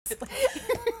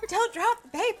Don't drop the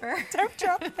paper. Don't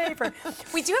drop the paper.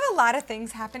 We do have a lot of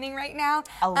things happening right now.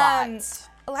 A lot.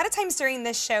 A lot of times during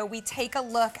this show, we take a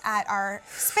look at our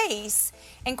space,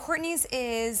 and Courtney's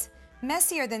is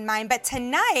messier than mine, but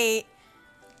tonight,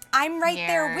 I'm right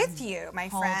there with you, my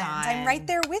friend. I'm right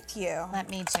there with you. Let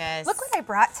me just... Look what I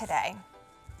brought today.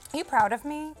 Are you proud of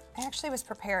me? I actually was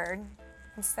prepared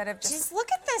instead of just look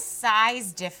at the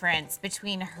size difference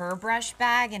between her brush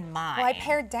bag and mine. Well, I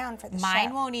pared down for the show.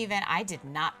 Mine won't even... I did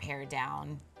not pare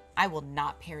down. I will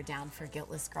not pare down for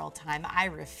Guiltless Girl Time. I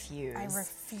refuse. I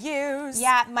refuse.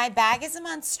 Yeah, my bag is a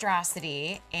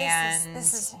monstrosity, and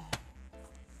this is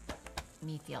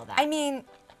me feel that. I mean,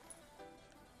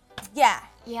 yeah.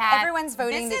 Yeah. Everyone's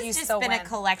voting that you still win. This has just been a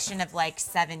collection of like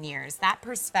 7 years. That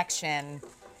Perspection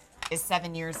is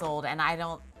 7 years old, and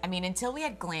I mean, until we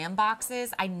had glam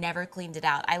boxes, I never cleaned it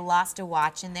out. I lost a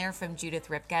watch in there from Judith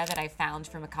Ripka that I found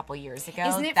from a couple years ago.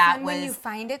 Isn't it fun when you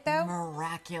find it, though?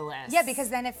 Miraculous. Yeah, because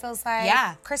then it feels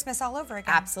like Christmas all over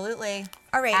again. Absolutely.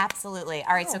 All right. Absolutely.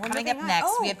 All right, so coming up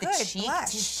next, we have the Chic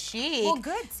to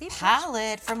Chic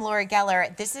palette from Laura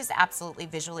Geller. This is absolutely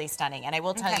visually stunning, and I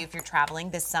will tell you, if you're traveling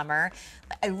this summer,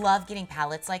 I love getting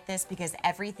palettes like this because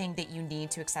everything that you need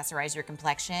to accessorize your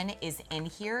complexion is in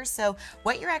here. So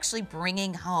what you're actually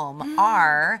bringing home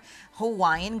are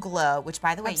Hawaiian Glow, which,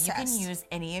 by the way, you can use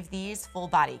any of these full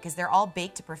body because they're all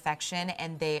baked to perfection,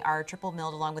 and they are triple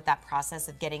milled along with that process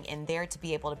of getting in there to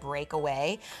be able to break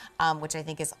away, which I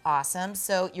think is awesome.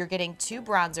 So you're getting 2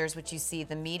 bronzers, which you see,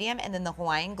 the medium and then the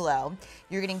Hawaiian Glow.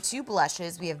 You're getting 2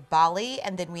 blushes. We have Bali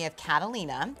and then we have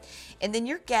Catalina. And then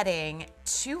you're getting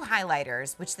 2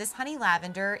 highlighters, which this honey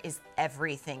lavender is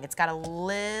everything. It's got a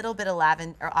little bit of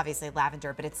lavender, or obviously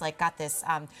lavender, but it's like got this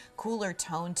cooler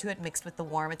tone to it mixed with the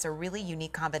warm. It's a really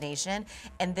unique combination.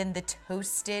 And then the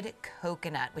toasted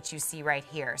coconut, which you see right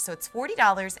here. So it's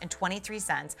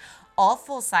 $40.23, all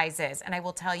full sizes. And I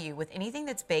will tell you, with anything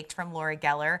that's baked from Laura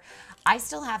Geller, I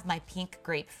still have my pink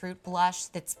grapefruit blush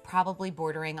that's probably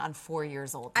bordering on 4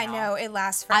 years old now. I know, it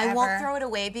lasts forever. I won't throw it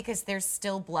away because there's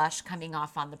still blush coming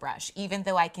off on the brush. Even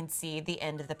though I can see the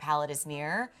end of the palette is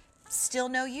near, still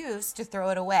no use to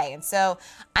throw it away. And so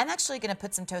I'm actually gonna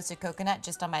put some toasted coconut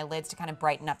just on my lids to kind of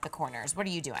brighten up the corners. What are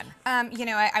you doing? You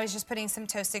know, I was just putting some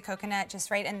toasted coconut just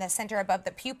right in the center above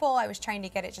the pupil. I was trying to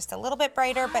get it just a little bit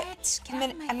brighter, but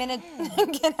I'm gonna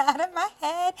get out of my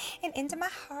head and into my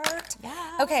heart.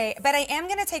 Yeah. Okay, but I am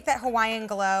gonna take that Hawaiian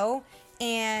Glow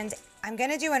and I'm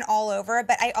gonna do an all over,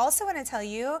 but I also wanna tell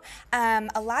you,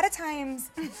 a lot of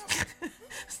times...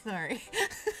 Sorry.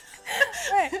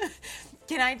 What?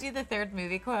 Can I do the third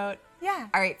movie quote? Yeah.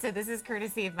 All right, so this is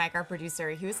courtesy of Mike, our producer.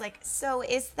 He was like, so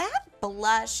is that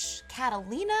blush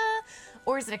Catalina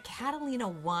or is it a Catalina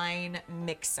wine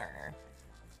mixer?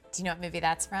 Do you know what movie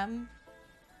that's from?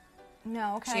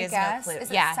 No, can She I has guess? no clue. Is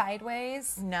it Yeah.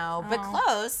 Sideways? No, but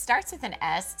close. Starts with an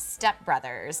S, Step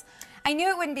Brothers. I knew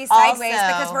it wouldn't be Sideways Also-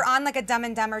 because we're on like a Dumb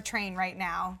and Dumber train right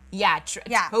now. Yeah,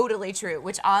 Yeah. totally true.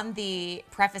 Which on the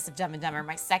preface of Dumb and Dumber,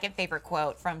 my second favorite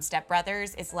quote from Step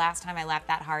Brothers is, last time I laughed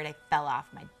that hard, I fell off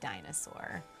my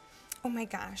dinosaur. Oh my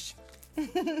gosh.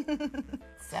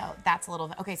 So that's a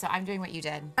little, okay, so I'm doing what you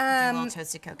did. Doing a little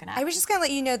toasted coconut. I was just gonna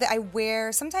let you know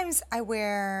that sometimes I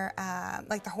wear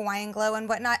like the Hawaiian Glow and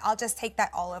whatnot. I'll just take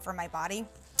that all over my body.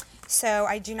 So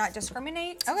I do not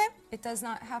discriminate. Okay. It does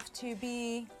not have to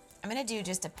be. I'm gonna do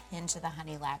just a pinch of the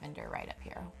honey lavender right up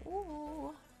here.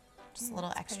 Ooh, just a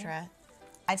little extra.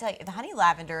 I tell you, the honey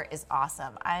lavender is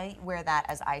awesome. I wear that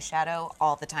as eyeshadow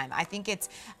all the time. I think it's,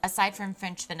 aside from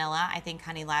French vanilla, I think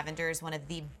honey lavender is one of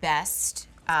the best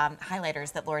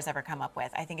highlighters that Laura's ever come up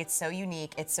with. I think it's so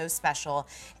unique, it's so special,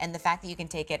 and the fact that you can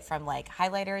take it from like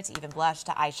highlighter to even blush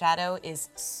to eyeshadow is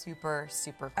super,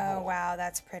 super cool. Oh wow,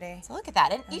 that's pretty. So look at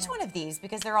that. And each one of these,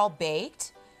 because they're all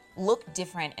baked, look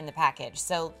different in the package.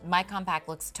 So my compact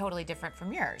looks totally different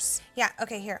from yours. Yeah.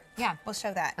 Okay. Here. Yeah. We'll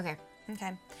show that. Okay.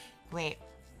 Okay. Wait.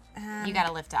 You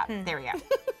gotta lift up. There we go.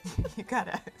 You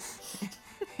gotta.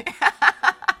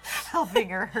 Helping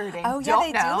her hurting. Oh yeah,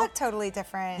 they do look totally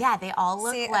different. Yeah, they all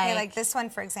look See, like. okay, like this one,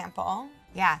 for example.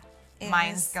 Yeah.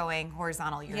 Mine's going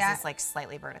horizontal. Yours Yeah. is like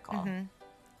slightly vertical.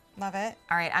 Love it.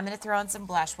 All right, I'm gonna throw in some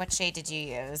blush. What shade did you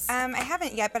use? I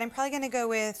haven't yet, but I'm probably gonna go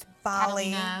with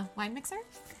Bali. Catalina wine mixer.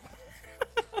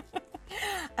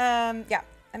 Yeah,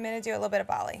 I'm gonna do a little bit of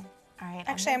Bali. All right.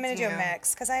 Actually, I'm gonna do a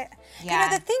mix because you Yeah.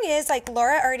 know, the thing is, like,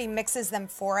 Laura already mixes them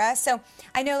for us. So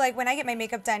I know, like, when I get my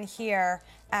makeup done here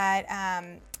at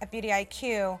Beauty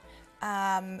IQ,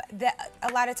 a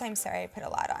lot of times, sorry, I put a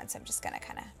lot on, so I'm just gonna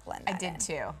kind of blend that I did in.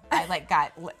 too. I like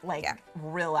got like Yeah.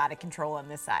 real out of control on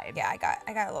this side. Yeah, I got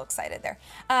a little excited there.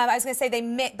 I was gonna say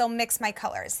they'll mix my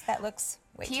colors. That looks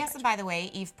P.S. and by the way,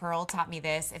 Eve Pearl taught me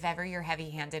this. If ever you're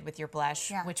heavy-handed with your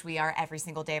blush, which we are every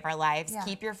single day of our lives,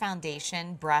 keep your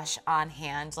foundation brush on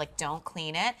hand. Like, don't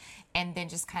clean it. And then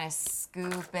just kind of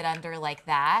scoop it under like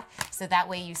that. So that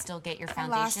way you still get your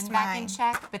foundation back in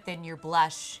check, but then your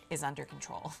blush is under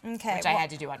control. Okay. Which I had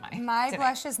to do on mine. My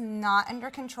blush is not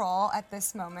under control at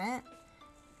this moment,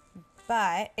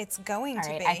 but it's going to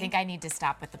be. I think I need to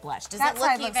stop with the blush. Does it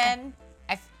look even?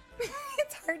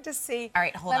 It's hard to see. All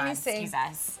right, hold on. Let me see. Excuse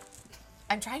us.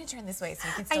 I'm trying to turn this way so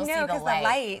you can still see I know, the because the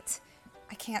light.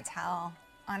 I can't tell,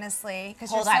 honestly,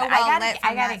 because you're so well lit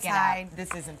from that side. Out.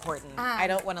 This is important. I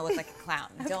don't want to look like a clown.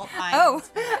 Don't mind.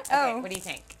 Okay, what do you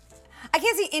think? I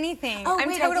can't see anything.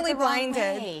 I'm totally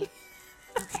blinded.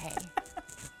 Okay.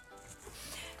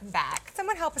 I'm back.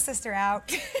 Someone help a sister out.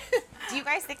 Do you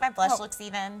guys think my blush looks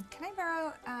even? Can I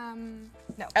borrow,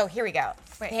 no. Oh, here we go.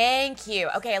 Wait. Thank you.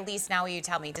 Okay, Elise, now will you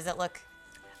tell me, does it look?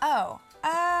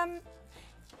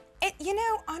 You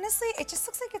know, honestly, it just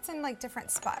looks like it's in like different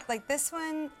spots. Like this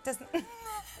one doesn't.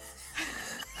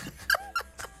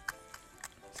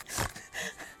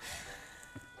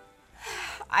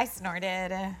 I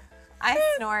snorted.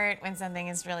 I snort when something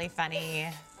is really funny.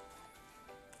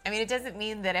 I mean, it doesn't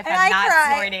mean that if I'm not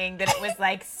snorting that it was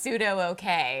like pseudo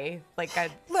okay.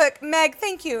 Look, Meg,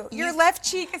 thank you. Your left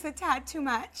cheek is a tad too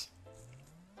much.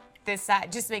 This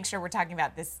side, just make sure we're talking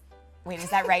about this. Wait, is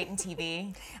that right in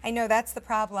TV? I know, that's the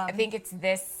problem. I think it's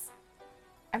this.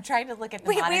 I'm trying to look at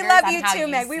the monitors. We love you too,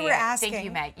 Meg. We were asking. Thank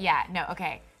you, Meg. Yeah, no,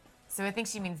 okay. So I think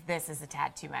she means this is a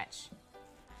tad too much.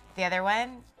 The other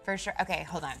one, for sure. Okay,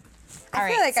 hold on. All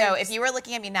right, so if you were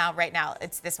looking at me now, right now,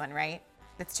 it's this one, right?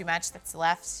 That's too much? That's the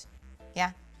left?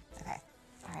 Yeah? Okay.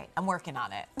 All right, I'm working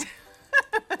on it.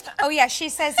 Oh, yeah, she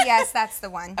says yes, that's the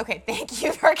one. Okay, thank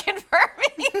you for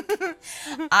confirming.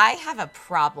 I have a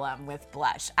problem with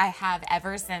blush. I have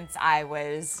ever since I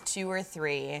was 2 or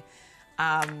 3.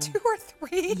 2 or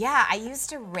 3? Yeah, I used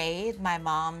to raid my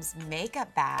mom's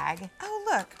makeup bag.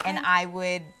 Oh, look. And I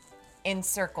would, in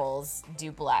circles,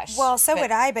 do blush. Well, so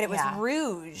would I, but it was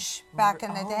rouge back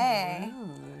in the day.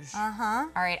 Rouge. Uh-huh.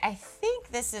 All right, I think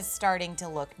this is starting to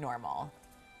look normal.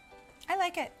 I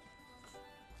like it.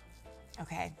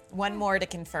 Okay, one more to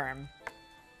confirm.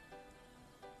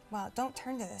 Well, don't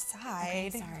turn to the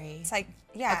side. Okay, sorry. It's like,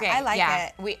 I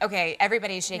like it. Okay,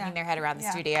 everybody's shaking their head around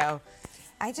the studio.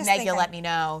 I just Meg, you'll let me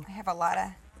know. I have a lot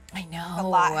a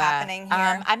lot happening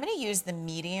here. I'm going to use the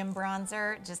medium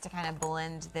bronzer just to kind of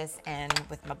blend this in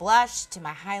with my blush, to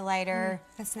my highlighter.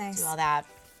 That's nice. Do all that.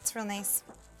 It's real nice.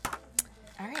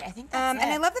 All right, I think that's it.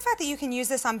 And I love the fact that you can use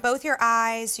this on both your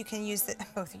eyes. You can use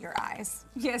both of your eyes.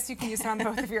 Yes, you can use it on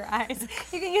both of your eyes.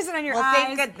 You can use it on your eyes. Well,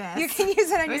 thank goodness. You can use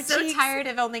it on your cheeks. I'm so tired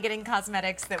of only getting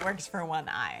cosmetics that works for one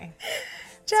eye.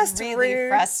 Just it's really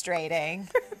frustrating.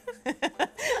 All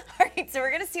right, so we're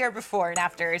going to see our before and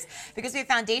afters because we have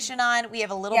foundation on, we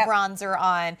have a little bronzer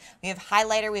on, we have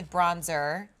highlighter with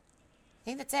bronzer. I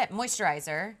think that's it.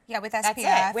 Moisturizer. Yeah, with SPF. That's it.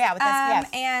 Yeah, with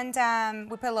SPF. And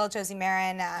we put a little Josie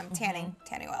Marin tanning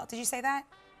oil. Did you say that?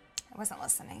 I wasn't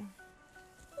listening.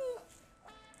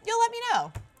 You'll let me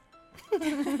know.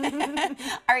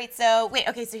 All right, so wait,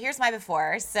 okay, so here's my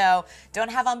before. So don't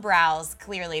have on brows,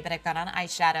 clearly, but I've got on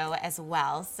eyeshadow as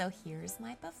well. So here's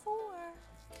my before.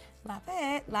 Love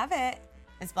it, love it.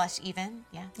 Is blush even?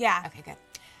 Yeah? Yeah. Okay, good.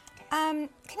 Can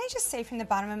I just say from the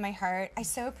bottom of my heart, I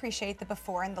so appreciate the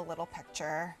before and the little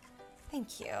picture.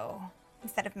 Thank you.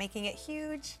 Instead of making it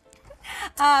huge.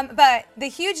 But the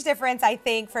huge difference, I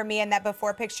think, for me in that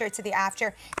before picture to the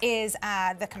after is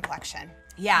the complexion.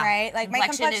 Yeah. Right? Like my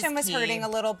complexion was hurting a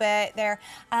little bit there.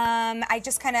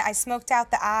 I smoked out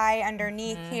the eye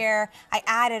underneath here. I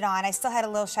added on, I still had a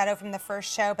little shadow from the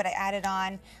first show, but I added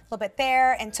on a little bit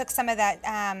there and took some of that,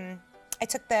 I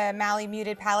took the Mally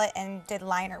Muted palette and did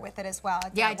liner with it as well.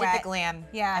 Yeah, I did the glam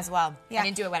as well. Yeah. I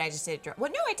didn't do it wet, I just did it dry.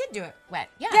 Well, no, I did do it wet.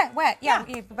 Yeah. Yeah, wet. Yeah,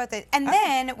 we both did. And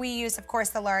then we used, of course,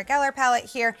 the Laura Geller palette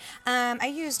here. I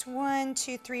used 1,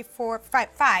 2, 3, 4,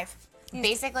 5.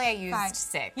 Basically, I used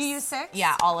 6. You used 6?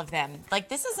 Yeah, all of them. Like,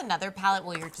 this is another palette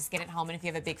where you're just getting it home, and if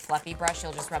you have a big fluffy brush,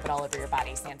 you'll just rub it all over your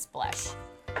body sans blush.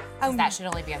 That should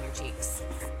only be on your cheeks.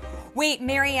 Wait,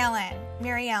 Mary Ellen,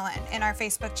 in our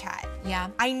Facebook chat.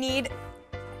 Yeah. I need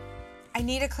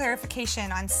a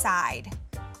clarification on side,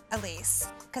 Elise,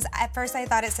 because at first I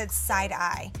thought it said side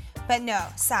eye, but no,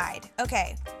 side.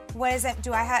 Okay, what is it?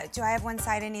 Do I have one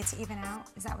side I need to even out?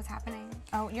 Is that what's happening?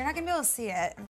 Oh, you're not gonna be able to see it. I'm